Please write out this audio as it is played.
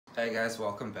Hey guys,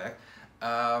 welcome back.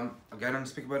 Again, I'm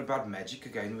speaking about magic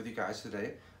again with you guys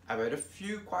today. I've had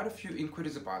quite a few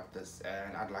inquiries about this,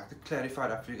 and I'd like to clarify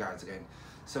that for you guys again.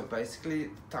 So basically,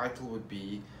 the title would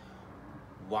be,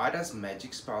 why does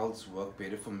magic spells work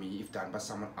better for me if done by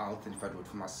someone else than if I do it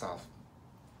for myself?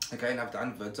 Again, I've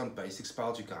done vids on basic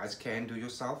spells you guys can do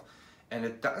yourself, and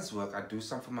it does work. I do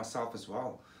some for myself as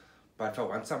well. But if I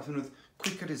want something with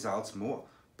quicker results, more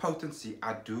potency,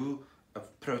 I do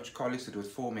approach colleagues to do it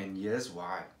for me, and here's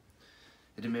why.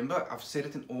 And remember, I've said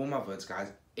it in all my words,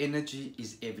 guys, energy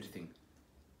is everything.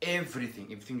 Everything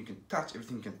you can touch,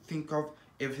 everything you can think of,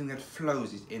 everything that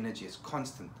flows is energy, it's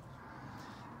constant.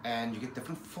 And you get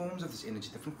different forms of this energy,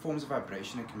 different forms of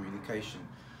vibration and communication.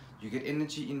 You get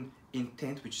energy in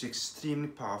intent, which is extremely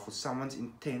powerful. Someone's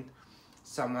intent,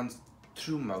 someone's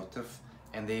true motive,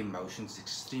 and their emotions,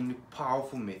 extremely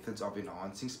powerful methods of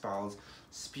enhancing spells,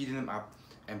 speeding them up,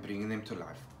 and bringing them to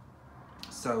life.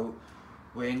 So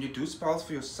when you do spells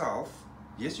for yourself,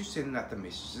 yes, you're sending out the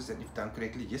messages, and if done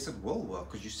correctly, yes, it will work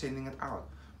because you're sending it out.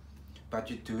 But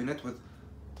you're doing it with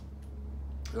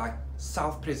like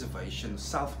self-preservation,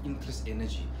 self-interest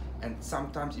energy, and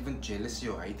sometimes even jealousy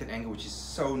or hate and anger, which is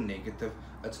so negative,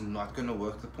 it's not going to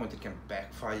work to the point it can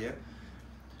backfire.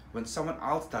 When someone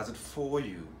else does it for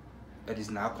you, it is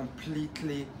now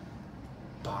completely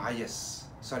unbiased,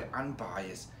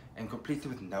 and completely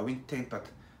with no intent but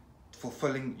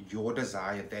fulfilling your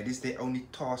desire. That is their only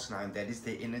task now, and that is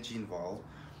their energy involved.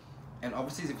 And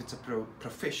obviously, if it's a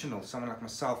professional, someone like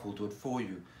myself will do it for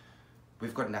you.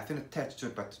 We've got nothing attached to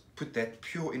it but put that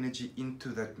pure energy into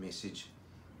that message.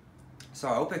 So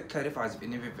I hope that clarifies. If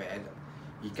any of you have had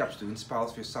hiccups doing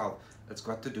spells for yourself, it's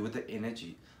got to do with the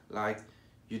energy. Like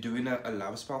you're doing a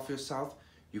love spell for yourself,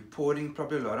 you're pouring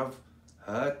probably a lot of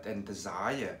hurt and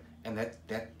desire, and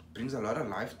that brings a lot of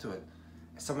life to it.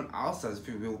 Someone else does, if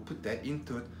you will put that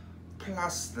into it,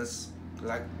 plus this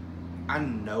like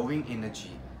unknowing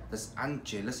energy, this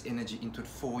unjealous energy into it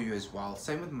for you as well.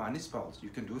 Same with money spells, you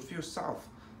can do it for yourself.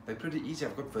 They're pretty easy.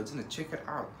 I've got vids in it, check it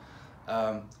out.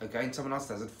 Again, someone else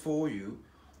does it for you.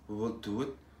 We will do it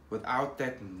without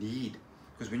that need,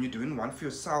 because when you're doing one for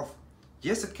yourself,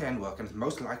 yes, it can work, and it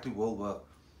most likely will work.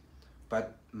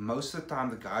 But most of the time,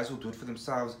 the guys who do it for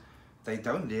themselves, they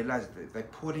don't realize that they're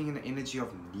putting in an energy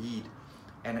of need,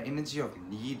 and an energy of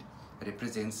need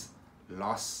represents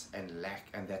loss and lack,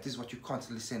 and that is what you're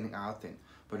constantly sending out then.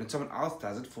 But when someone else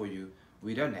does it for you,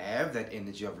 we don't have that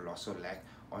energy of loss or lack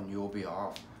on your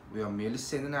behalf. We are merely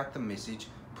sending out the message,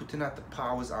 putting out the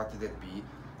powers out there that be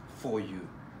for you.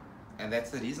 And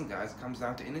that's the reason, guys. It comes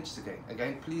down to energies again.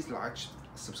 Again, please like,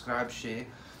 subscribe, share.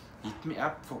 Hit me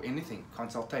up for anything,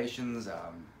 consultations,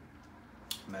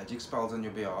 magic spells on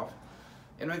your behalf.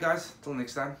 Anyway, guys, till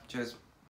next time, cheers.